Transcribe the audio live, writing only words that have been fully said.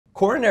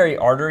Coronary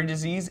artery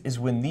disease is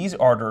when these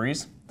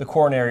arteries, the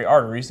coronary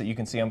arteries that you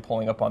can see I'm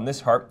pulling up on this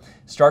heart,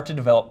 start to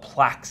develop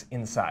plaques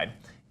inside,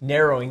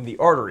 narrowing the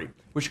artery,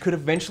 which could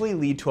eventually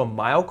lead to a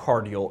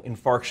myocardial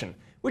infarction,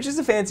 which is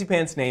a fancy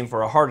pants name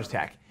for a heart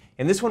attack.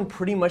 And this one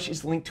pretty much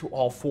is linked to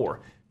all four.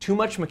 Too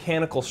much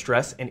mechanical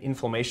stress and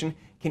inflammation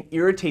can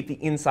irritate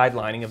the inside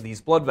lining of these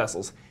blood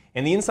vessels.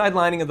 And the inside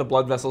lining of the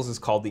blood vessels is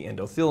called the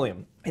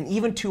endothelium. And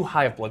even too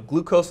high of blood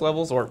glucose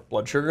levels or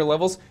blood sugar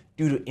levels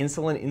due to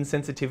insulin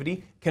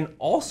insensitivity can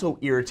also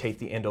irritate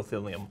the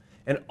endothelium.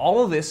 And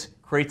all of this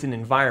creates an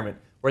environment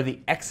where the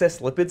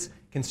excess lipids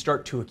can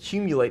start to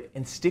accumulate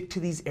and stick to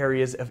these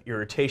areas of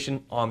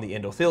irritation on the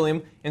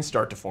endothelium and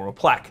start to form a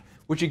plaque,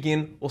 which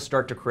again will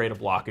start to create a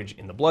blockage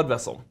in the blood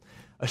vessel.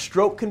 A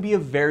stroke can be a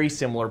very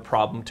similar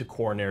problem to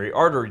coronary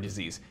artery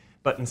disease,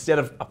 but instead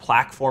of a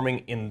plaque forming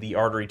in the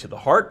artery to the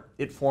heart,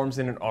 it forms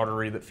in an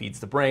artery that feeds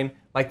the brain,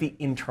 like the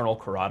internal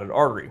carotid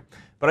artery.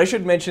 But I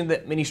should mention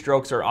that many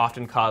strokes are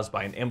often caused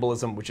by an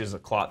embolism, which is a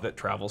clot that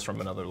travels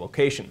from another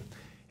location.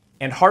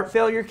 And heart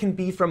failure can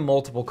be from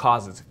multiple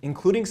causes,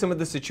 including some of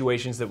the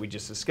situations that we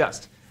just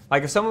discussed.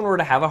 Like if someone were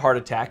to have a heart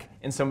attack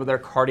and some of their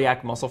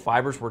cardiac muscle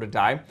fibers were to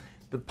die,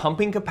 the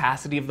pumping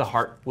capacity of the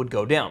heart would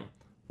go down.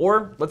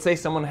 Or let's say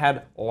someone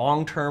had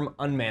long-term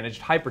unmanaged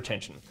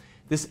hypertension.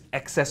 This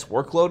excess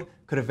workload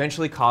could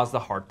eventually cause the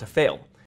heart to fail.